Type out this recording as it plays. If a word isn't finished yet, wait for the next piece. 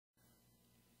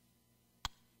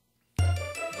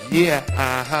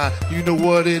Yeah, you know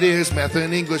what it is. Math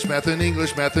and English, math and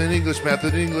English, math and English, math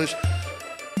and English.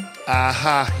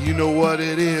 You know what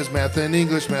it is. Math and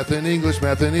English, math and English,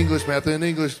 math and English, math and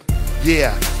English.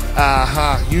 Yeah,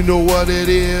 you know what it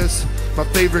is. My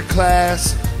favorite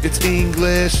class, it's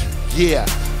English. Yeah,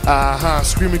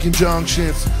 screaming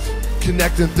conjunctions,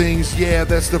 connecting things, yeah,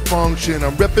 that's the function.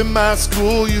 I'm repping my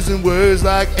school using words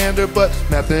like and or but.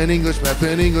 Math and English, math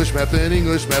and English, math and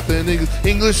English, math and English.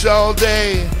 English all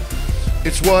day,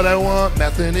 it's what I want.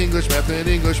 Math and English, math and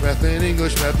English, math and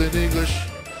English, math and English.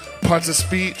 Parts of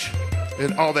speech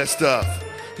and all that stuff.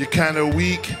 You're kinda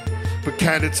weak, but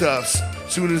kinda tough.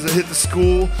 Soon as I hit the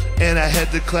school and I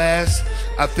head to class,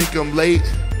 I think I'm late,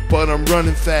 but I'm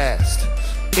running fast.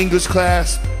 English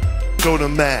class, go to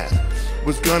math.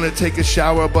 Was gonna take a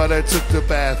shower, but I took the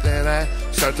bath and I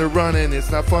started running. It's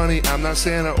not funny, I'm not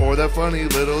Santa or that funny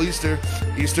little Easter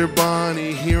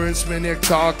bunny. Hearing Smaniac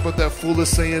talk, but that fool is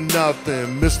saying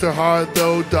nothing. Mr.Heart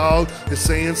though, dog, is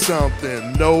saying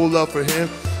something. No love for him,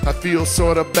 I feel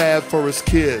sorta bad for his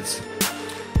kids.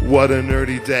 What a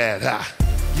nerdy dad,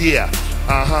 yeah,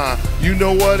 you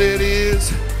know what it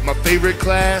is. My favorite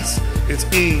class, it's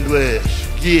English.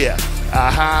 Yeah,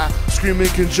 screaming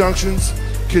conjunctions,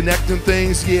 connecting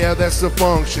things, yeah, that's the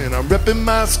function. I'm repping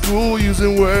my school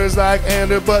using words like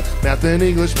and or but. Math and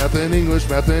English, math and English,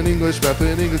 math and English, math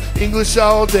and English. English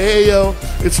all day, yo,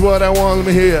 it's what I want. Let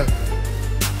me hear.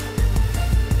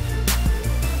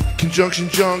 Conjunction,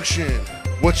 junction,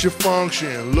 what's your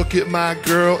function? Look at my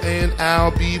girl and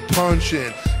I'll be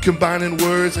punching. Combining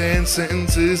words and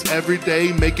sentences every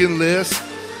day, making lists.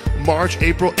 March,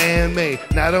 April, and May.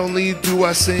 Not only do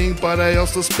I sing, but I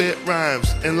also spit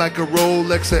rhymes. And like a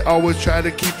Rolex, I always try to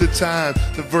keep the time.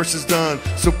 The verse is done,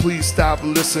 so please stop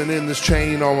listening. This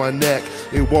chain on my neck,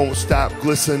 it won't stop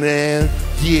glistening.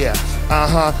 Yeah,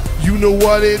 you know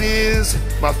what it is.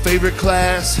 My favorite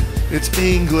class, it's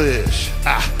English.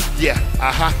 Yeah,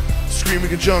 screaming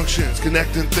conjunctions,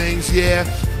 connecting things, yeah,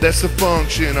 that's the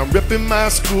function. I'm ripping my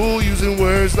school using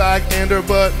words like and or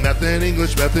but. Math and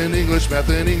English, math and English, math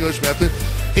and English, math and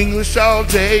English all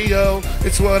day, yo,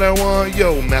 it's what I want,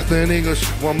 yo. Math and English,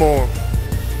 one more,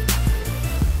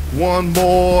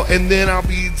 and then I'll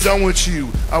be done with you.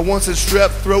 I once had strep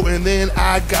throat and then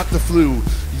I got the flu.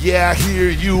 Yeah, I hear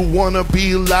you wanna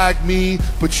be like me,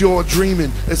 but you're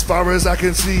dreaming as far as I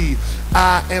can see.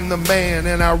 I am the man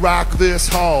and I rock this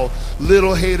hall.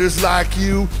 Little haters like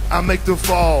you, I make them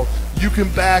fall. You can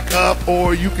back up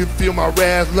or you can feel my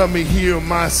wrath. Let me hear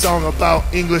my song about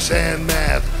English and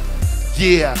math.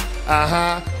 Yeah,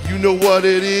 you know what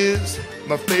it is.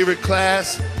 My favorite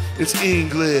class, it's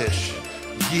English.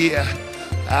 Yeah,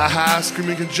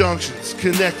 screaming conjunctions,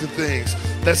 connecting things,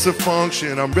 that's the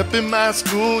function. I'm repping my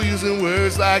school using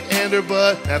words like and or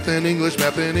but. Math and English,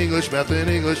 math and English, math and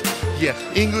English. Yeah,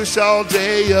 English all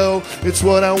day, yo, it's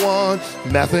what I want.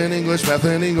 Math and English, math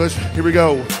and English. Here we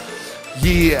go.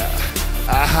 Yeah,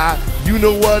 you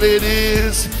know what it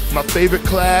is. My favorite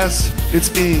class,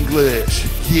 it's English.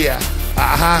 Yeah,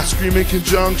 screaming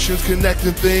conjunctions,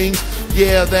 connecting things,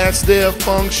 yeah, that's their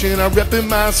function. I'm repping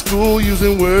my school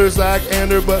using words like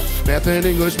and or but. Math and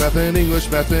English, math and English,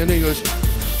 math and English.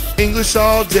 English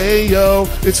all day, yo,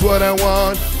 it's what I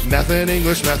want. Math and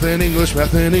English, math and English,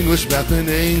 math and English, math and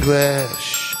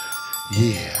English.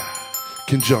 Yeah,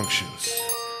 conjunctions.